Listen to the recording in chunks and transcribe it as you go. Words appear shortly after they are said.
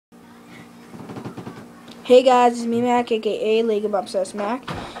Hey guys, it's me Mac, aka Lego Obsessed Mac.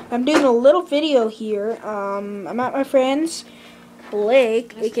 I'm doing a little video here. I'm at my friend's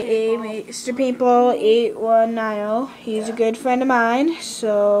Blake, aka Mr. Paintball 8190. He's a good friend of mine,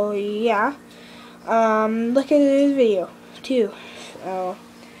 so yeah. Look at his video too.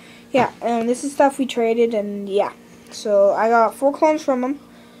 Yeah, and this is stuff we traded, and yeah. So I got 4 clones from him,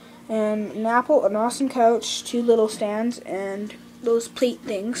 and an apple, an awesome couch, 2 little stands, and those plate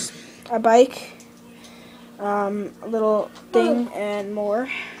things, a bike. A little thing and more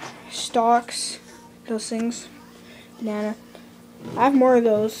stocks, those things, banana. I have more of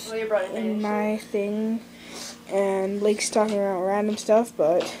those in my thing, and Blake's talking about random stuff,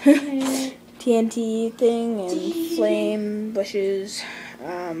 but TNT thing and flame bushes.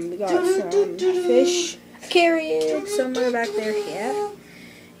 We got some fish, carrot somewhere back there, yeah,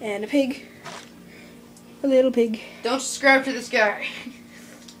 and a pig, a little pig. Don't subscribe to this guy.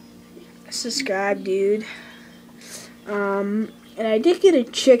 Subscribe, dude. And I did get a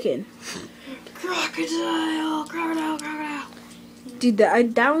chicken. Crocodile. Dude,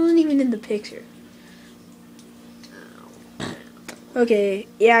 that wasn't even in the picture. Okay,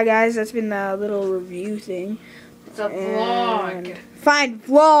 yeah, guys, that's been the little review thing. It's a vlog. Fine,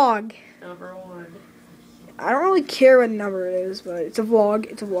 vlog. Number 1. I don't really care what number it is, but it's a vlog.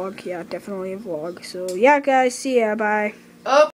 It's a vlog. Yeah, definitely a vlog. So, yeah, guys, see ya. Bye. Oh.